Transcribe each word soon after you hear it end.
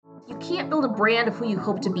You can't build a brand of who you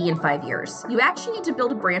hope to be in 5 years. You actually need to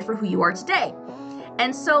build a brand for who you are today.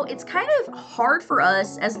 And so it's kind of hard for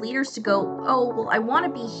us as leaders to go, oh, well, I want to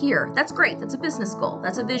be here. That's great. That's a business goal.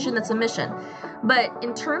 That's a vision. That's a mission. But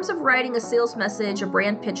in terms of writing a sales message, a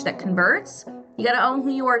brand pitch that converts, you got to own who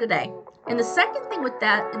you are today. And the second thing with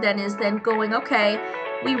that then is then going, okay,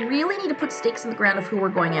 we really need to put stakes in the ground of who we're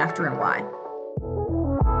going after and why.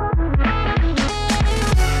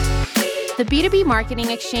 The B2B Marketing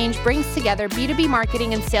Exchange brings together B2B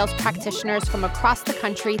marketing and sales practitioners from across the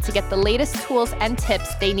country to get the latest tools and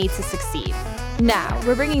tips they need to succeed. Now,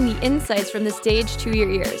 we're bringing the insights from the stage to your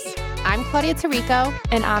ears. I'm Claudia Tarico.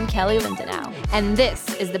 And I'm Kelly Lindenau. And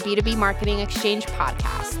this is the B2B Marketing Exchange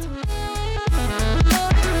podcast.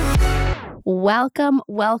 Welcome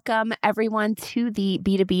everyone to the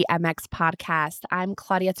B2B MX podcast. I'm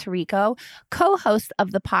Claudia Tarico, co-host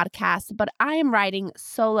of the podcast, but I am riding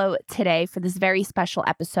solo today for this very special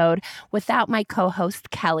episode without my co-host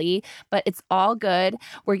Kelly, but it's all good.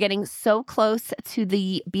 We're getting so close to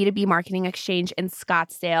the B2B Marketing Exchange in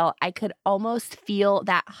Scottsdale. I could almost feel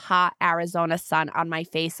that hot Arizona sun on my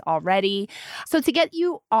face already. So to get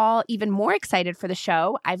you all even more excited for the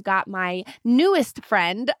show, I've got my newest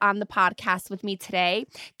friend on the podcast with me today,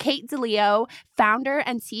 Kate DiLeo, founder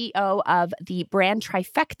and CEO of the brand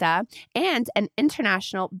Trifecta and an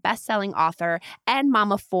international best-selling author and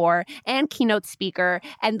mama for and keynote speaker,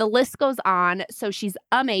 and the list goes on. So she's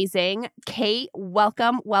amazing. Kate,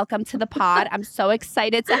 welcome to the pod. I'm so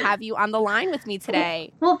excited to have you on the line with me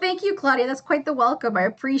today. Well, thank you, Claudia. That's quite the welcome. I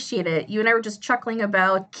appreciate it. You and I were just chuckling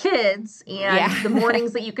about kids and the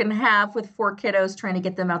mornings that you can have with 4 kiddos trying to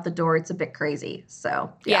get them out the door. It's a bit crazy.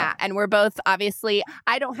 So, yeah. And we're both, obviously,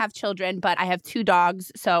 I don't have children, but I have 2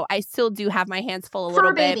 dogs. So I still do have my hands full a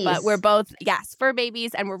little bit, but we're both, fur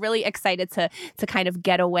babies. And we're really excited to kind of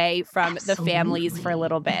get away from the families for a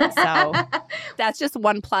little bit. So that's just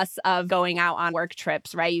one plus of going out on work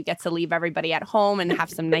trips, right? You get to leave everybody at home and have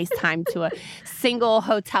some nice time to a single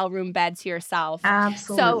hotel room bed to yourself.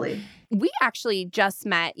 Absolutely. So, we actually just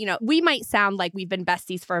met, we might sound like we've been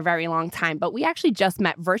besties for a very long time, but we actually just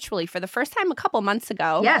met virtually for the first time a couple months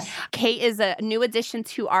ago. Yes. Kate is a new addition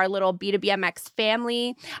to our little B2BMX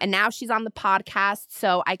family, and now she's on the podcast.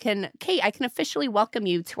 So Kate, I can officially welcome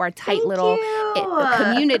you to our tight little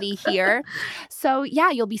community here. So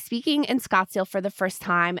you'll be speaking in Scottsdale for the first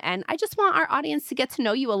time, and I just want our audience to get to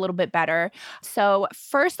know you a little bit better. So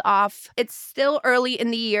first off, it's still early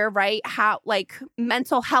in the year, right? How,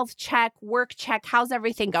 mental health check, work check, how's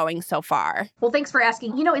everything going so far? Well, thanks for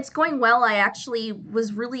asking. It's going well. I actually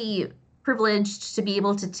was really privileged to be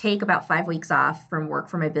able to take about 5 weeks off from work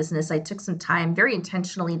for my business. I took some time very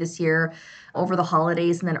intentionally this year over the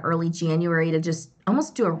holidays and then early January to just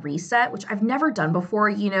almost do a reset, which I've never done before.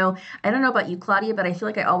 I don't know about you, Claudia, but I feel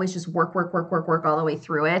like I always just work all the way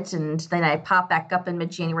through it. And then I pop back up in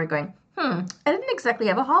mid-January going, I didn't exactly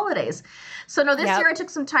have a holidays. So no, this year I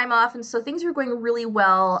took some time off, and so things are going really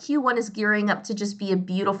well. Q1 is gearing up to just be a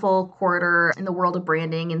beautiful quarter in the world of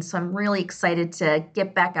branding, and so I'm really excited to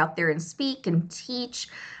get back out there and speak and teach.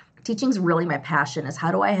 Teaching's really my passion, is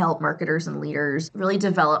how do I help marketers and leaders really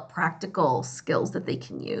develop practical skills that they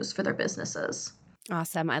can use for their businesses.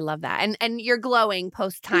 Awesome. I love that. And you're glowing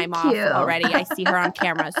post time off already. I see her on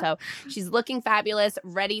camera. So she's looking fabulous,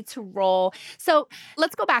 ready to roll. So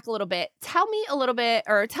let's go back a little bit. Tell me a little bit,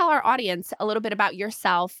 or tell our audience a little bit about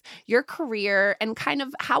yourself, your career, and kind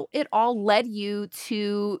of how it all led you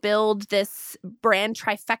to build this brand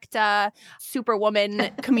Trifecta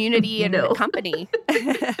Superwoman community and company.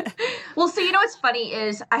 Well, so what's funny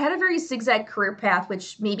is I had a very zigzag career path,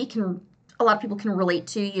 which maybe a lot of people can relate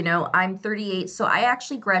to. I'm 38, so I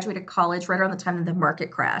actually graduated college right around the time that the market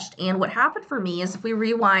crashed. And what happened for me is, if we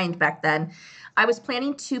rewind back then, I was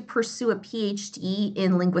planning to pursue a PhD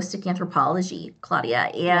in linguistic anthropology, Claudia.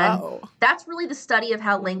 And that's really the study of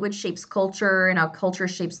how language shapes culture and how culture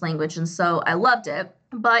shapes language. And so I loved it.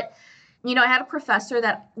 But I had a professor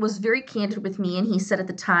that was very candid with me, and he said at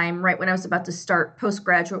the time, right when I was about to start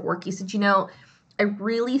postgraduate work, he said, I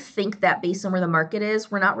really think that based on where the market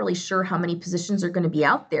is, we're not really sure how many positions are going to be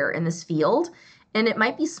out there in this field. And it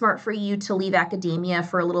might be smart for you to leave academia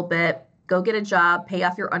for a little bit, go get a job, pay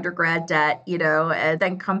off your undergrad debt, and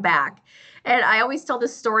then come back. And I always tell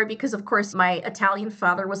this story because, of course, my Italian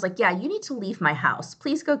father was like, you need to leave my house.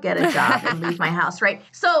 Please go get a job and leave my house, right?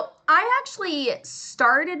 So I actually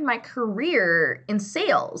started my career in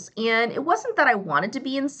sales. And it wasn't that I wanted to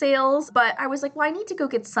be in sales, but I was like, I need to go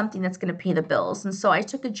get something that's going to pay the bills. And so I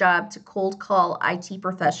took a job to cold call IT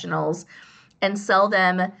professionals and sell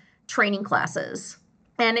them training classes.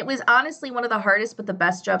 And it was honestly one of the hardest but the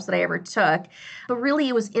best jobs that I ever took. But really,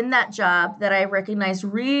 it was in that job that I recognized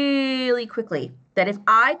really quickly that if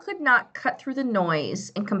I could not cut through the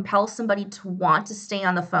noise and compel somebody to want to stay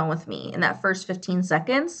on the phone with me in that first 15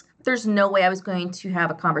 seconds, there's no way I was going to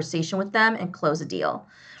have a conversation with them and close a deal.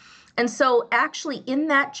 And so actually in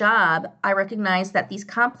that job, I recognized that these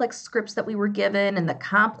complex scripts that we were given and the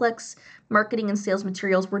complex marketing and sales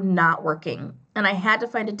materials were not working. And I had to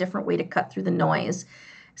find a different way to cut through the noise.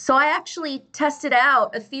 So I actually tested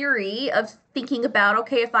out a theory of thinking about,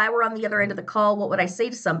 okay, if I were on the other end of the call, what would I say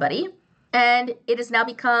to somebody? And it has now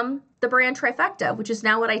become the brand trifecta, which is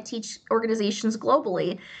now what I teach organizations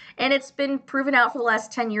globally. And it's been proven out for the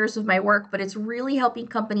last 10 years of my work, but it's really helping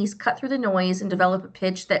companies cut through the noise and develop a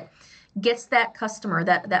pitch that gets that customer,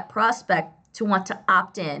 that prospect to want to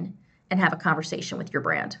opt in and have a conversation with your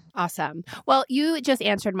brand. Awesome. Well, you just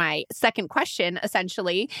answered my second question,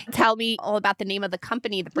 essentially. Tell me all about the name of the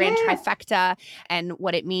company, the brand trifecta, and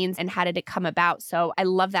what it means and how did it come about. So I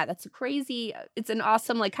love that. That's crazy. It's an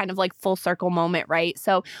awesome, kind of full circle moment, right?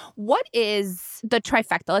 So what is the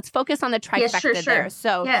trifecta? Let's focus on the trifecta there.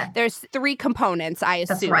 So there's 3 components, I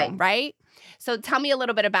assume, right? So tell me a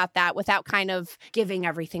little bit about that without kind of giving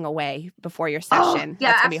everything away before your session.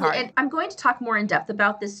 Yeah, that's absolutely. Gonna be hard. And I'm going to talk more in depth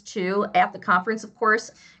about this too at the conference, of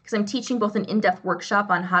course, because I'm teaching both an in-depth workshop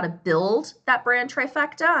on how to build that brand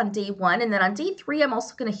trifecta on day 1. And then on day 3, I'm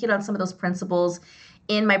also going to hit on some of those principles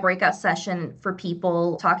in my breakout session for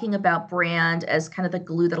people, talking about brand as kind of the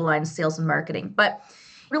glue that aligns sales and marketing. But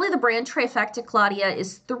really, the brand trifecta, Claudia,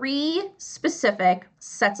 is 3 specific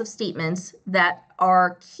sets of statements that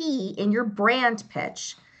are key in your brand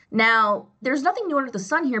pitch. Now, there's nothing new under the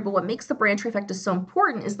sun here, but what makes the brand trifecta so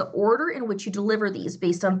important is the order in which you deliver these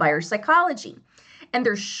based on buyer psychology. And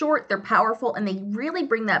they're short, they're powerful, and they really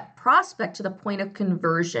bring that prospect to the point of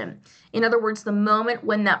conversion. In other words, the moment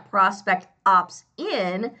when that prospect opts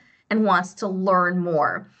in and wants to learn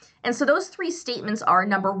more. And so those 3 statements are,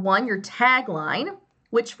 number 1, your tagline,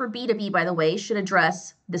 which for B2B, by the way, should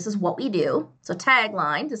address, this is what we do. So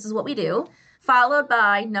tagline, this is what we do. Followed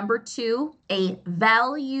by number 2, a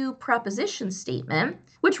value proposition statement,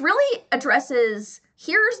 which really addresses,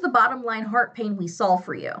 here's the bottom line heart pain we solve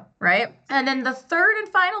for you, right? And then the third and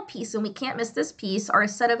final piece, and we can't miss this piece, are a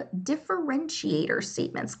set of differentiator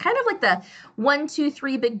statements, kind of like the 1, 2,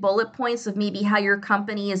 3 big bullet points of maybe how your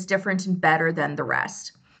company is different and better than the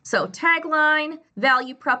rest. So tagline,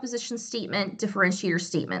 value proposition statement, differentiator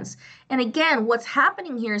statements. And again, what's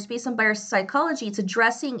happening here is based on buyer psychology. It's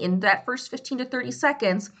addressing in that first 15 to 30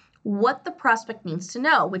 seconds what the prospect needs to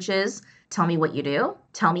know, which is tell me what you do,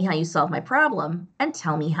 tell me how you solve my problem, and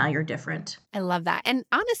tell me how you're different. I love that. And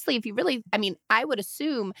honestly, if you really, I would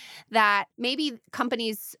assume that maybe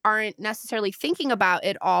companies aren't necessarily thinking about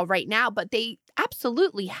it all right now, but they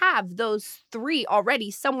absolutely have those 3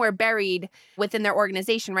 already somewhere buried within their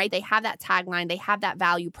organization, right? They have that tagline, they have that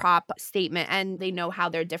value prop statement, and they know how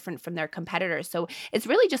they're different from their competitors. So it's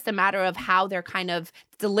really just a matter of how they're kind of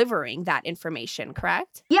delivering that information,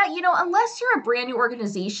 correct? Yeah, unless you're a brand new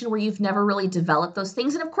organization where you've never really developed those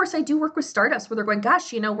things. And of course, I do work with startups where they're going,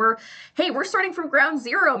 gosh, we're starting from ground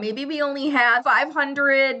zero. Maybe we only have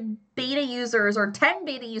 500 beta users or 10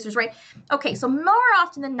 beta users, right? Okay, so more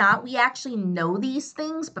often than not, we actually know these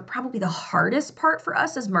things, but probably the hardest part for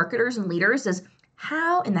us as marketers and leaders is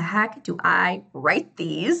how in the heck do I write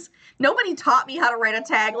these? Nobody taught me how to write a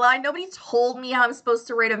tagline. Nobody told me how I'm supposed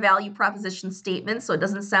to write a value proposition statement so it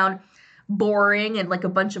doesn't sound boring and like a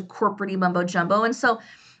bunch of corporate-y mumbo jumbo. And so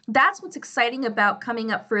that's what's exciting about coming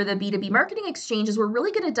up for the B2B Marketing Exchange is we're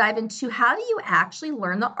really going to dive into how do you actually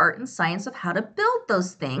learn the art and science of how to build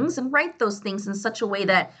those things and write those things in such a way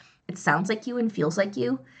that it sounds like you and feels like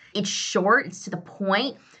you. It's short, it's to the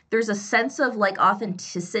point. There's a sense of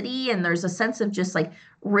authenticity and there's a sense of just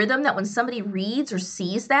rhythm that when somebody reads or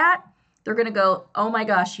sees that, they're going to go, oh my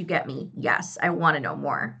gosh, you get me. Yes, I want to know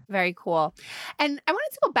more. Very cool. And I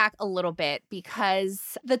wanted to go back a little bit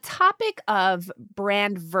because the topic of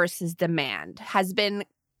brand versus demand has been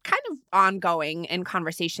kind of ongoing in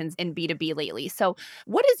conversations in B2B lately. So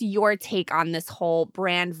what is your take on this whole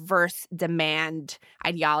brand versus demand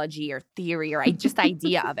ideology or theory or just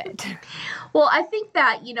idea of it? Well, I think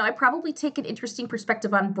that, I probably take an interesting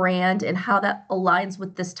perspective on brand and how that aligns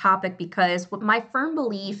with this topic because what my firm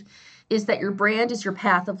belief is that your brand is your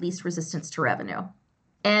path of least resistance to revenue.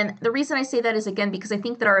 And the reason I say that is, again, because I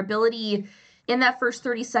think that our ability in that first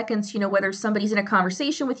 30 seconds, whether somebody's in a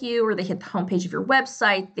conversation with you or they hit the homepage of your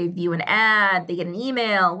website, they view an ad, they get an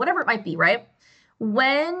email, whatever it might be, right?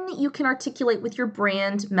 When you can articulate with your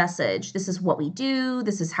brand message, this is what we do,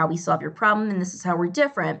 this is how we solve your problem, and this is how we're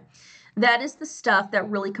different, That is the stuff that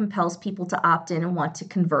really compels people to opt in and want to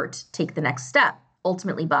convert, take the next step,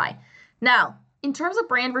 ultimately buy. Now, in terms of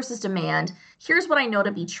brand versus demand, here's what I know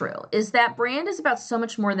to be true, is that brand is about so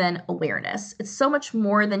much more than awareness. It's so much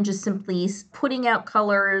more than just simply putting out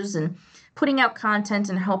colors and putting out content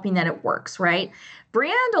and hoping that it works, right?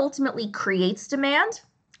 Brand ultimately creates demand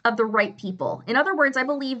of the right people. In other words, I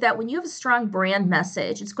believe that when you have a strong brand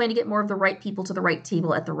message, it's going to get more of the right people to the right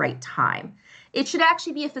table at the right time. It should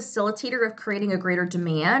actually be a facilitator of creating a greater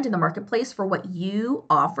demand in the marketplace for what you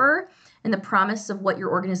offer and the promise of what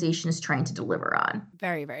your organization is trying to deliver on.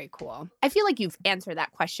 Very, very cool. I feel like you've answered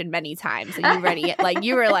that question many times and you were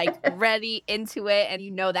ready into it and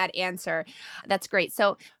you know that answer. That's great.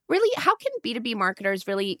 So really, how can B2B marketers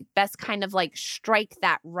really best kind of strike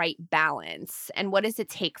that right balance? And what does it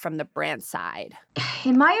take from the brand side?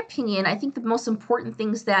 In my opinion, I think the most important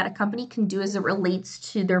things that a company can do as it relates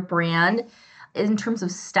to their brand in terms of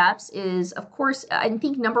steps is, of course, I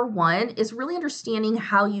think number one is really understanding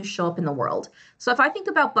how you show up in the world. So if I think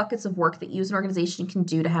about buckets of work that you as an organization can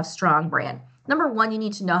do to have strong brand, number one, you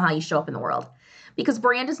need to know how you show up in the world, because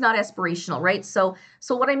brand is not aspirational, right? So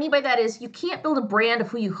what I mean by that is you can't build a brand of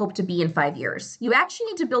who you hope to be in 5 years. You actually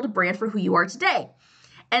need to build a brand for who you are today.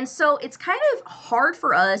 And so it's kind of hard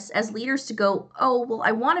for us as leaders to go, oh, well,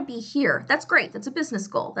 I want to be here. That's great. That's a business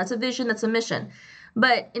goal. That's a vision. That's a mission.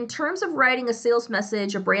 But in terms of writing a sales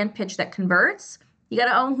message, a brand pitch that converts, you got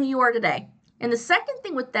to own who you are today. And the second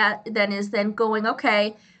thing with that then is going,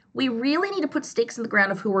 okay, we really need to put stakes in the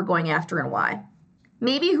ground of who we're going after and why.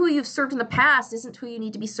 Maybe who you've served in the past isn't who you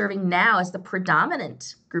need to be serving now as the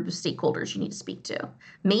predominant group of stakeholders you need to speak to.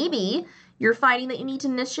 Maybe you're finding that you need to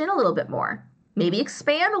niche in a little bit more. Maybe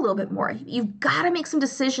expand a little bit more. You've got to make some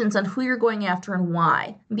decisions on who you're going after and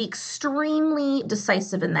why. Be extremely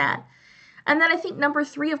decisive in that. And then I think number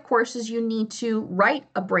three, of course, is you need to write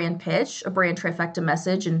a brand pitch, a brand trifecta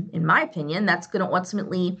message. And in my opinion, that's going to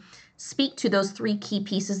ultimately speak to those three key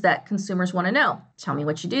pieces that consumers want to know. Tell me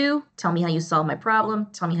what you do. Tell me how you solve my problem.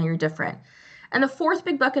 Tell me how you're different. And the fourth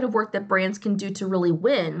big bucket of work that brands can do to really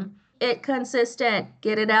win, it consistent.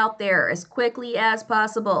 Get it out there as quickly as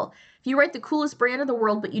possible. If you write the coolest brand in the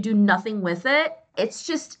world, but you do nothing with it, it's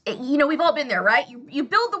just, we've all been there, right? You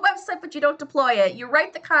build the website, but you don't deploy it. You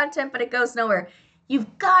write the content, but it goes nowhere.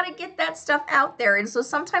 You've got to get that stuff out there. And so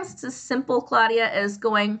sometimes it's as simple, Claudia, as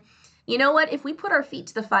going, you know what? If we put our feet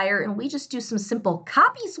to the fire and we just do some simple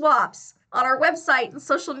copy swaps on our website and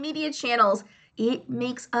social media channels, it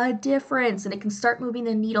makes a difference. And it can start moving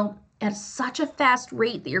the needle at such a fast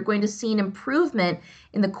rate that you're going to see an improvement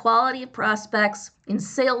in the quality of prospects, in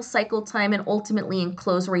sales cycle time, and ultimately in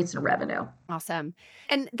close rates and revenue. Awesome.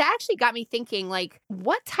 And that actually got me thinking,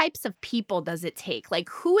 what types of people does it take?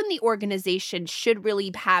 Who in the organization should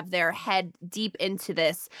really have their head deep into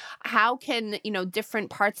this? How can, different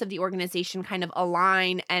parts of the organization kind of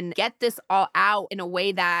align and get this all out in a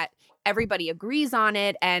way that everybody agrees on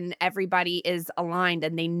it and everybody is aligned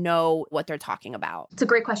and they know what they're talking about? It's a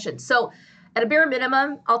great question. So at a bare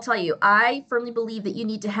minimum, I'll tell you, I firmly believe that you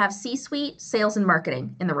need to have C-suite, sales, and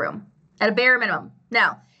marketing in the room at a bare minimum.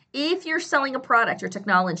 Now, if you're selling a product or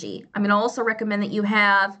technology, I'm going to also recommend that you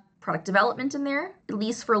have product development in there, at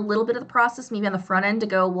least for a little bit of the process, maybe on the front end to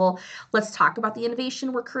go, well, let's talk about the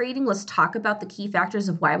innovation we're creating. Let's talk about the key factors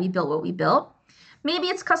of why we built what we built. Maybe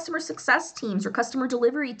it's customer success teams or customer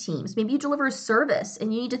delivery teams. Maybe you deliver a service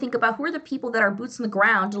and you need to think about who are the people that are boots on the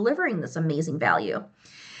ground delivering this amazing value.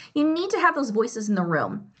 You need to have those voices in the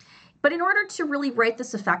room. But in order to really write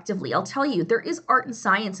this effectively, I'll tell you, there is art and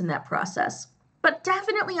science in that process. But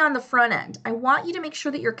definitely on the front end, I want you to make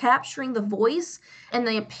sure that you're capturing the voice and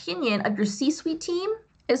the opinion of your C-suite team,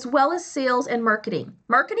 as well as sales and marketing.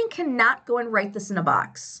 Marketing cannot go and write this in a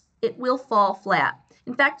box. It will fall flat.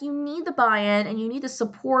 In fact, you need the buy-in and you need the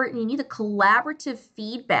support and you need the collaborative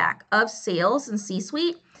feedback of sales and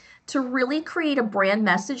C-suite to really create a brand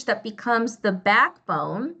message that becomes the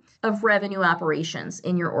backbone of revenue operations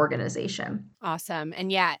in your organization. Awesome.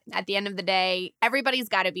 And yeah, at the end of the day, everybody's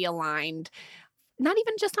got to be aligned. Not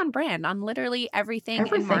even just on brand, on literally everything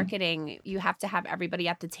in marketing. You have to have everybody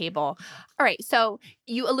at the table. All right. So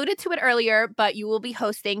you alluded to it earlier, but you will be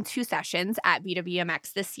hosting 2 sessions at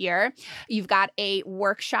B2BMX this year. You've got a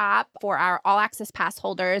workshop for our all access pass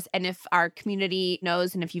holders. And if our community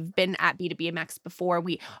knows, and if you've been at B2BMX before,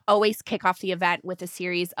 we always kick off the event with a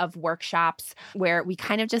series of workshops where we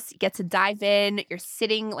kind of just get to dive in. You're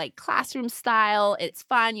sitting classroom style. It's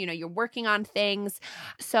fun. You're working on things.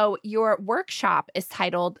 So your workshop is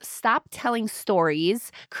titled Stop Telling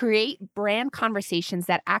Stories, Create Brand Conversations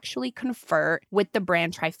That Actually Convert with the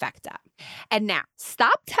Brand Trifecta. And now,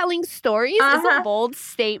 stop telling stories is a bold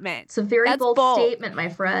statement. It's a very That's bold statement, my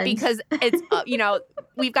friend. Because it's,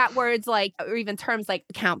 we've got words like, or even terms like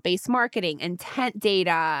account-based marketing, intent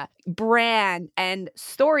data, brand, and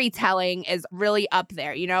storytelling is really up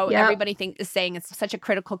there. Yep. Everybody is saying it's such a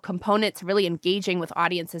critical component to really engaging with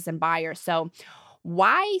audiences and buyers. So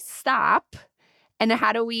why stop? And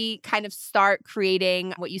how do we kind of start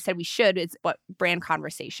creating what you said we should is what brand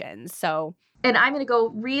conversations? And I'm going to go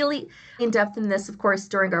really in depth in this, of course,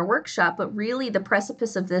 during our workshop, but really the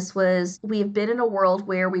precipice of this was we have been in a world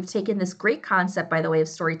where we've taken this great concept, by the way, of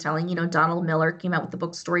storytelling. Donald Miller came out with the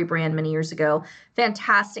book Story Brand many years ago.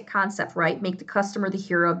 Fantastic concept, right? Make the customer the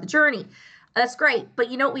hero of the journey. That's great.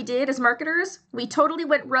 But you know what we did as marketers? We totally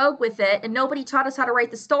went rogue with it and nobody taught us how to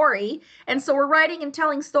write the story. And so we're writing and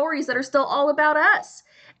telling stories that are still all about us.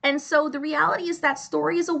 And so the reality is that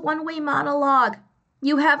story is a one-way monologue.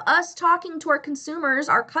 You have us talking to our consumers,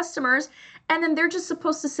 our customers, and then they're just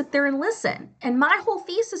supposed to sit there and listen. And my whole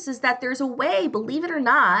thesis is that there's a way, believe it or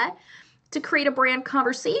not, to create a brand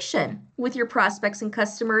conversation with your prospects and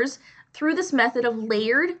customers through this method of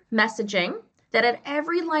layered messaging that at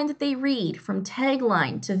every line that they read, from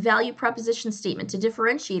tagline to value proposition statement to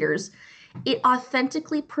differentiators, it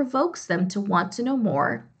authentically provokes them to want to know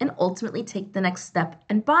more and ultimately take the next step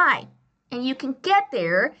and buy. And you can get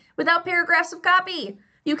there without paragraphs of copy.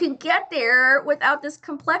 You can get there without this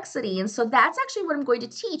complexity. And so that's actually what I'm going to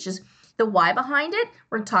teach is the why behind it.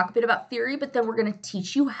 We're going to talk a bit about theory, but then we're going to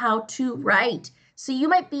teach you how to write. So you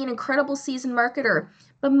might be an incredible seasoned marketer,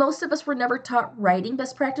 but most of us were never taught writing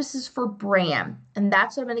best practices for brand. And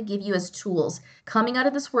that's what I'm going to give you as tools. Coming out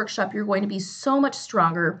of this workshop, you're going to be so much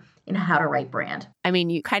stronger in how to write brand. I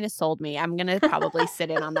mean, you kind of sold me. I'm going to probably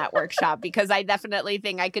sit in on that workshop because I definitely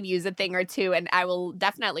think I could use a thing or two and I will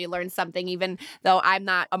definitely learn something, even though I'm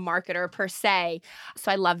not a marketer per se.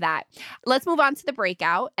 So I love that. Let's move on to the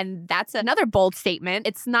breakout. And that's another bold statement.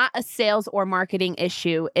 It's not a sales or marketing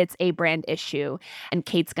issue. It's a brand issue. And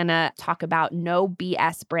Kate's going to talk about no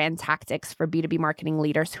BS brand tactics for B2B marketing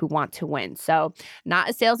leaders who want to win. So not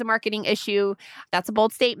a sales and marketing issue. That's a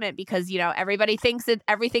bold statement because, everybody thinks that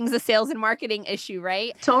everything's a sales and marketing issue,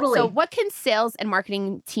 right? Totally. So what can sales and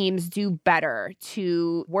marketing teams do better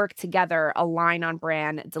to work together, align on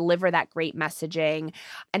brand, deliver that great messaging?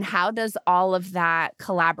 And how does all of that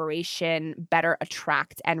collaboration better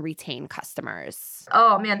attract and retain customers?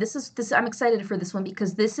 Oh man, this I'm excited for this one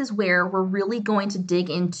because this is where we're really going to dig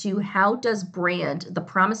into how does brand, the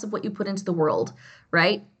promise of what you put into the world,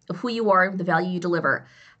 right? Of who you are, the value you deliver.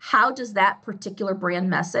 How does that particular brand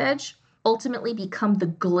message ultimately become the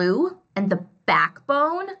glue and the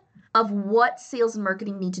backbone of what sales and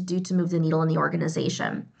marketing need to do to move the needle in the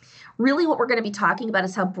organization? Really, what we're going to be talking about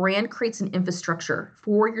is how brand creates an infrastructure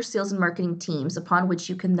for your sales and marketing teams upon which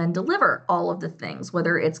you can then deliver all of the things,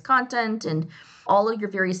 whether it's content and all of your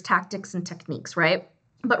various tactics and techniques, right?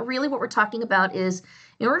 But really what we're talking about is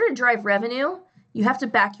in order to drive revenue, you have to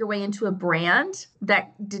back your way into a brand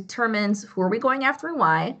that determines who are we going after and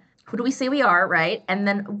why. Who do we say we are, right? And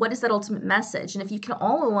then what is that ultimate message? And if you can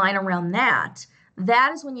all align around that,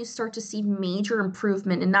 that is when you start to see major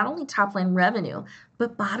improvement in not only top line revenue,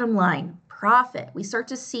 but bottom line profit. We start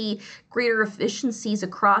to see greater efficiencies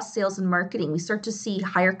across sales and marketing. We start to see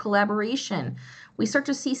higher collaboration. We start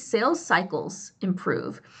to see sales cycles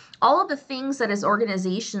improve. All of the things that as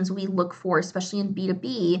organizations we look for, especially in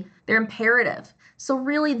B2B, they're imperative. So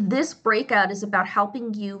really this breakout is about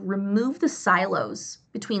helping you remove the silos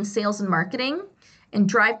between sales and marketing and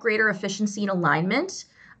drive greater efficiency and alignment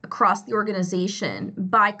across the organization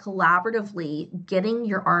by collaboratively getting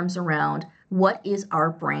your arms around what is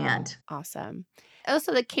our brand. Awesome. I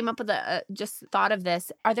also came up with just thought of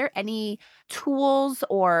this. Are there any tools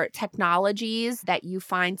or technologies that you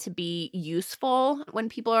find to be useful when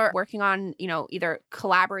people are working on, either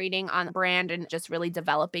collaborating on the brand and just really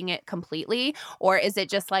developing it completely? Or is it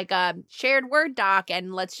just like a shared Word doc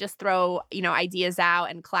and let's just throw, ideas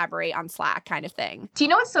out and collaborate on Slack kind of thing? Do you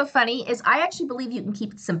know what's so funny is I actually believe you can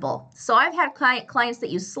keep it simple. So I've had clients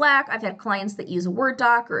that use Slack. I've had clients that use a Word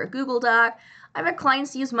doc or a Google Doc. I've had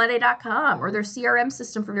clients use Monday.com or their CRM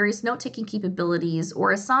system for various note-taking capabilities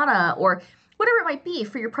or Asana or whatever it might be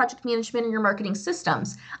for your project management and your marketing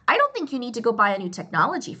systems. I don't think you need to go buy a new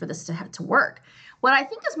technology for this to have to work. What I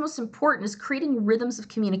think is most important is creating rhythms of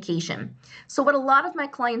communication. So what a lot of my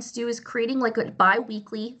clients do is creating like a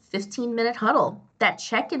bi-weekly 15-minute huddle, that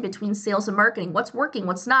check-in between sales and marketing. What's working,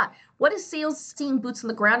 what's not? What is sales seeing boots on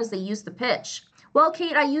the ground as they use the pitch? Well,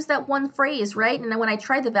 Kate, I used that one phrase, right? And then when I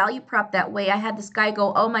tried the value prop that way, I had this guy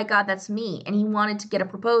go, oh my God, that's me. And he wanted to get a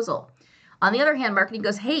proposal. On the other hand, marketing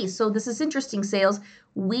goes, hey, so this is interesting, sales.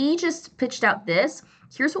 We just pitched out this.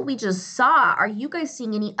 Here's what we just saw. Are you guys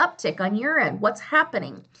seeing any uptick on your end? What's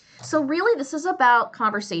happening? So really, this is about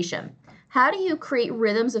conversation. How do you create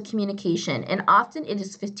rhythms of communication? And often it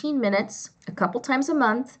is 15 minutes, a couple times a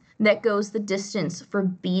month, that goes the distance for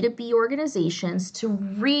B2B organizations to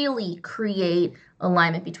really create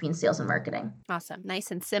alignment between sales and marketing. Awesome.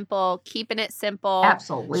 Nice and simple, keeping it simple.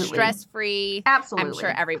 Absolutely. Stress-free. Absolutely. I'm sure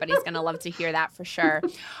everybody's going to love to hear that for sure.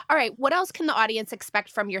 All right. What else can the audience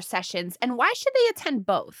expect from your sessions, and why should they attend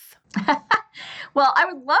both? Well, I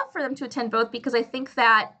would love for them to attend both because I think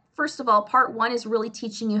that first of all, part one is really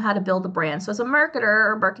teaching you how to build a brand. So as a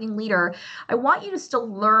marketer or marketing leader, I want you to still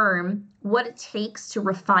learn what it takes to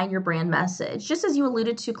refine your brand message. Just as you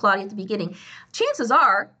alluded to, Claudia, at the beginning, chances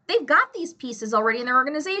are they've got these pieces already in their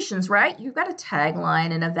organizations, right? You've got a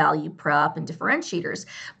tagline and a value prop and differentiators.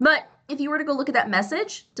 But if you were to go look at that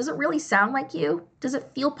message, does it really sound like you? Does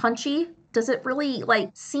it feel punchy? Does it really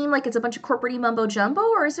seem like it's a bunch of corporate mumbo jumbo,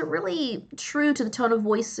 or is it really true to the tone of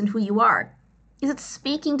voice and who you are? Is it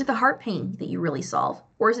speaking to the heart pain that you really solve?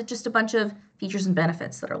 Or is it just a bunch of features and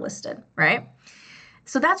benefits that are listed, right?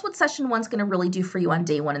 So that's what session one's going to really do for you on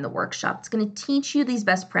day one in the workshop. It's going to teach you these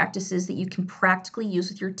best practices that you can practically use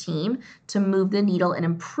with your team to move the needle and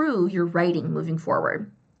improve your writing moving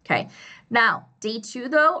forward. Okay. Now, day two,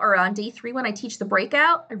 though, or on day three, when I teach the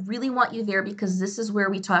breakout, I really want you there because this is where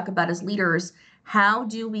we talk about as leaders, how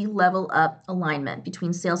do we level up alignment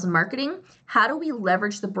between sales and marketing? How do we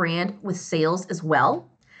leverage the brand with sales as well?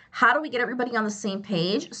 How do we get everybody on the same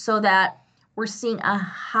page so that we're seeing a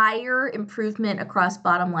higher improvement across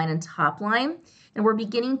bottom line and top line? And we're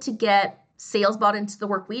beginning to get sales bought into the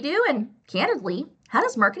work we do. And candidly, how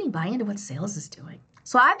does marketing buy into what sales is doing?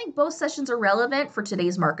 So I think both sessions are relevant for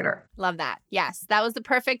today's marketer. Love that. Yes, that was the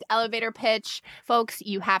perfect elevator pitch. Folks,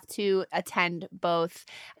 you have to attend both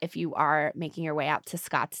if you are making your way out to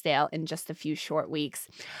Scottsdale in just a few short weeks.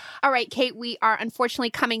 All right, Kate, we are unfortunately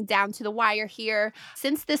coming down to the wire here.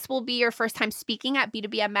 Since this will be your first time speaking at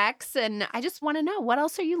B2BMX, and I just want to know, what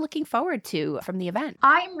else are you looking forward to from the event?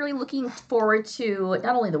 I'm really looking forward to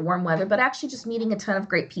not only the warm weather, but actually just meeting a ton of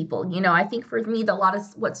great people. You know, I think for me, a lot of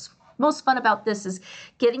what's most fun about this is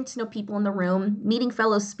getting to know people in the room, meeting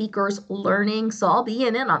fellow speakers, learning. So I'll be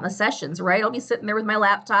in on the sessions, right? I'll be sitting there with my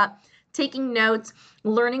laptop, taking notes,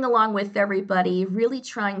 learning along with everybody, really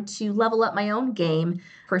trying to level up my own game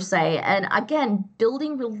per se. And again,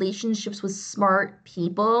 building relationships with smart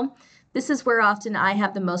people. This is where often I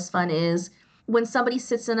have the most fun is when somebody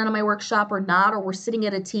sits in on my workshop or not, or we're sitting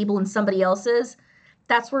at a table in somebody else's.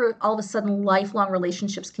 That's where all of a sudden lifelong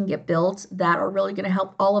relationships can get built that are really going to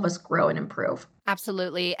help all of us grow and improve.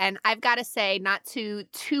 Absolutely. And I've got to say, not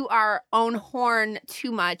to our own horn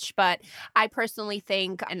too much, but I personally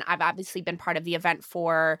think, and I've obviously been part of the event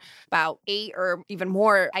for about 8 or even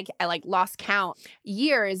more, I lost count,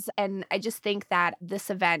 years. And I just think that this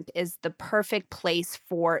event is the perfect place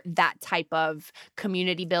for that type of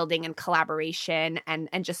community building and collaboration and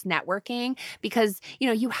just networking, because, you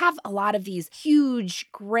know, you have a lot of these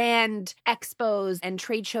huge, grand expos and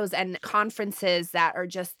trade shows and conferences that are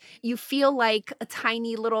just, you feel like a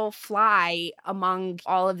tiny little fly among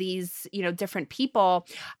all of these, you know, different people.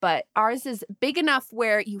 But ours is big enough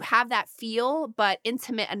where you have that feel, but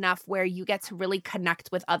intimate enough where you get to really connect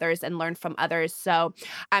with others and learn from others. So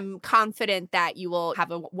I'm confident that you will have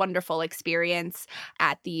a wonderful experience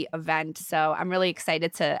at the event. So I'm really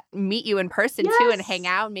excited to meet you in person too and hang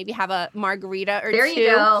out and maybe have a margarita or there two. There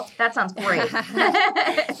you go. That sounds great.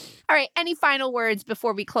 All right. Any final words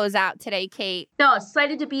before we close out today, Kate? No,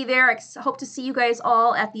 excited to be there. I hope to see you guys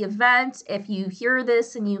all at the event. If you hear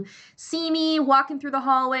this and you see me walking through the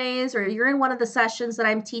hallways or you're in one of the sessions that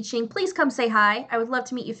I'm teaching, please come say hi. I would love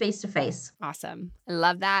to meet you face to face. Awesome. I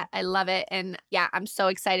love that. I love it. And yeah, I'm so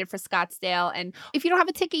excited for Scottsdale. And if you don't have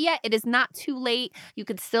a ticket yet, it is not too late. You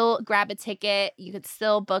could still grab a ticket. You could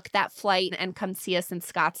still book that flight and come see us in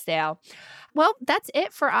Scottsdale. Well, that's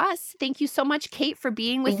it for us. Thank you so much, Kate, for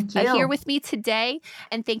being here with me today.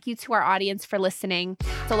 And thank you to our audience for listening.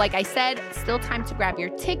 So like I said, still time to grab your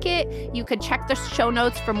ticket. You could check the show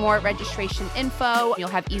notes for more registration info. You'll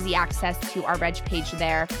have easy access to our reg page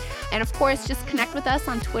there. And of course, just connect with us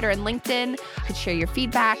on Twitter and LinkedIn. You could share your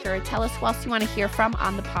feedback or tell us who else you want to hear from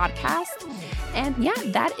on the podcast. And yeah,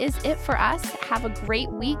 that is it for us. Have a great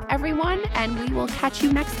week, everyone, and we will catch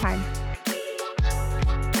you next time.